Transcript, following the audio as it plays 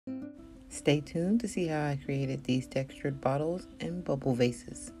Stay tuned to see how I created these textured bottles and bubble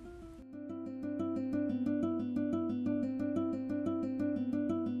vases.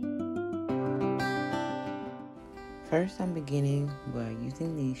 First, I'm beginning by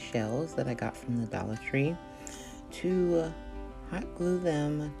using these shells that I got from the Dollar Tree to hot glue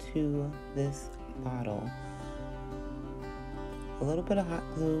them to this bottle. A little bit of hot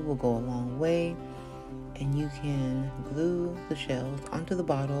glue will go a long way, and you can glue the shells onto the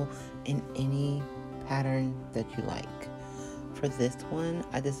bottle in any pattern that you like. For this one,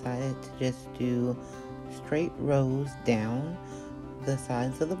 I decided to just do straight rows down the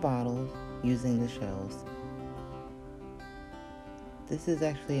sides of the bottles using the shells. This is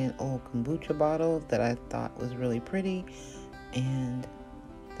actually an old kombucha bottle that I thought was really pretty, and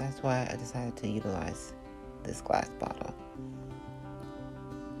that's why I decided to utilize this glass bottle.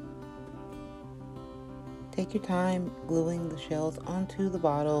 Take your time gluing the shells onto the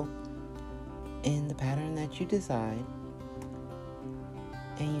bottle in the pattern that you decide,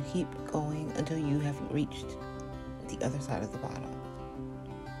 and you keep going until you have reached the other side of the bottle.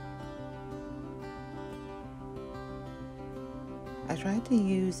 I tried to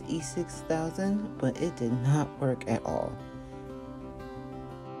use E6000, but it did not work at all.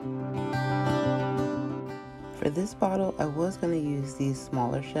 For this bottle, I was going to use these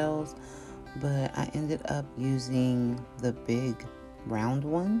smaller shells, but I ended up using the big round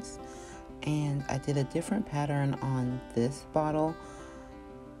ones, and I did a different pattern on this bottle.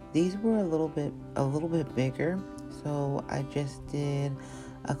 These were a little bit bigger, so I just did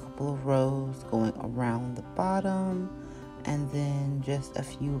a couple of rows going around the bottom, and then just a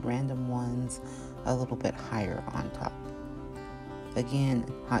few random ones a little bit higher on top. Again,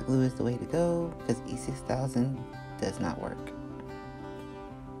 hot glue is the way to go because E6000 does not work.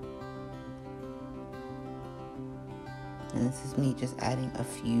 And this is me just adding a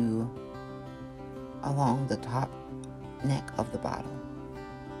few along the top neck of the bottle.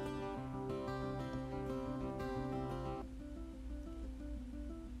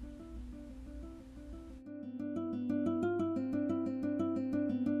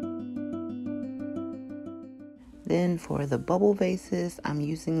 Then for the bubble vases, I'm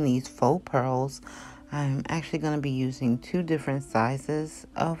using these faux pearls. I'm actually going to be using 2 different sizes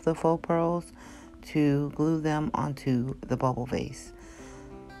of the faux pearls to glue them onto the bubble vase.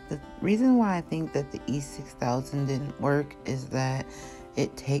 The reason why I think that the E6000 didn't work is that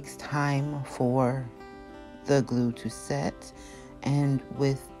it takes time for the glue to set, and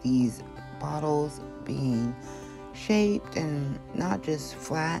with these bottles being shaped and not just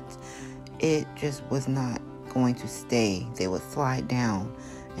flat, it just was not going to stay. They would slide down,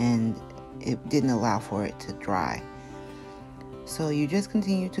 and it didn't allow for it to dry. So you just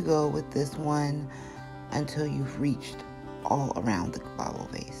continue to go with this one until you've reached all around the bottle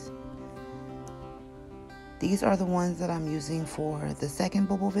vase. These are the ones that I'm using for the second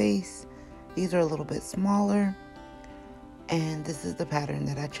bubble vase. These are a little bit smaller, and this is the pattern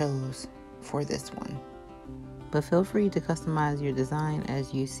that I chose for this one. But feel free to customize your design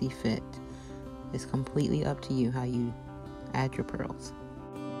as you see fit. It's completely up to you how you add your pearls.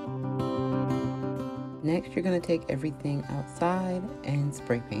 Next, you're going to take everything outside and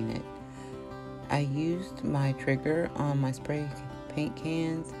spray paint it. I used my trigger on my spray paint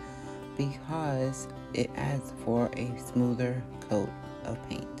cans because it adds for a smoother coat of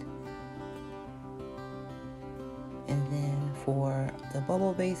paint. And then for the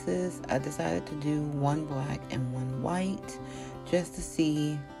bubble vases, I decided to do one black and one white just to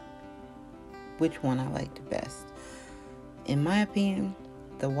see which one I liked best. In my opinion,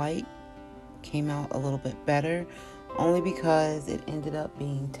 the white came out a little bit better, only because it ended up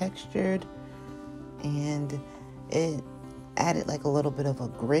being textured and it added like a little bit of a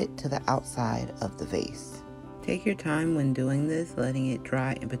grit to the outside of the vase. Take your time when doing this, letting it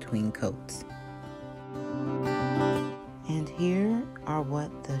dry in between coats. And here are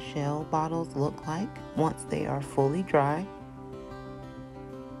what the shell bottles look like once they are fully dry.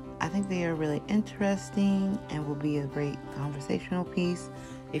 I think they are really interesting and will be a great conversational piece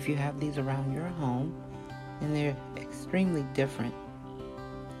if you have these around your home, and they're extremely different.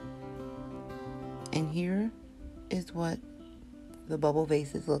 And here is what the bubble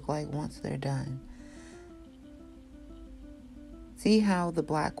vases look like once they're done. See how the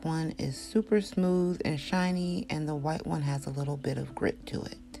black one is super smooth and shiny, and the white one has a little bit of grit to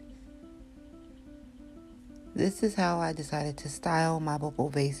it. This is how I decided to style my bubble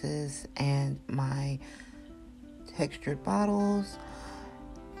vases and my textured bottles.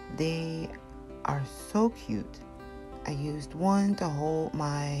 They are so cute. I used one to hold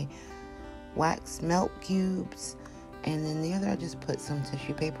my wax melt cubes, and then the other I just put some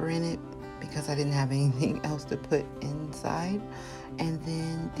tissue paper in it because I didn't have anything else to put inside. And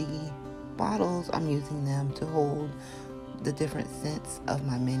then the bottles, I'm using them to hold the different scents of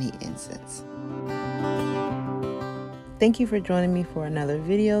my mini incense. Thank you for joining me for another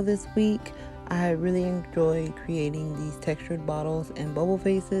video this week. I really enjoy creating these textured bottles and bubble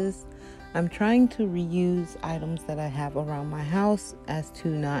vases. I'm trying to reuse items that I have around my house as to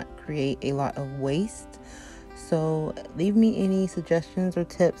not create a lot of waste. So leave me any suggestions or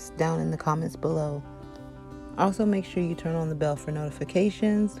tips down in the comments below. Also, make sure you turn on the bell for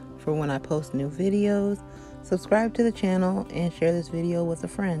notifications for when I post new videos. Subscribe to the channel and share this video with a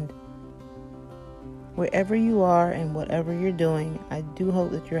friend. Wherever you are and whatever you're doing, I do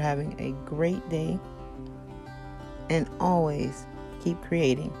hope that you're having a great day. And always keep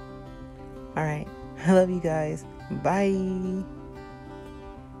creating. All right. I love you guys. Bye.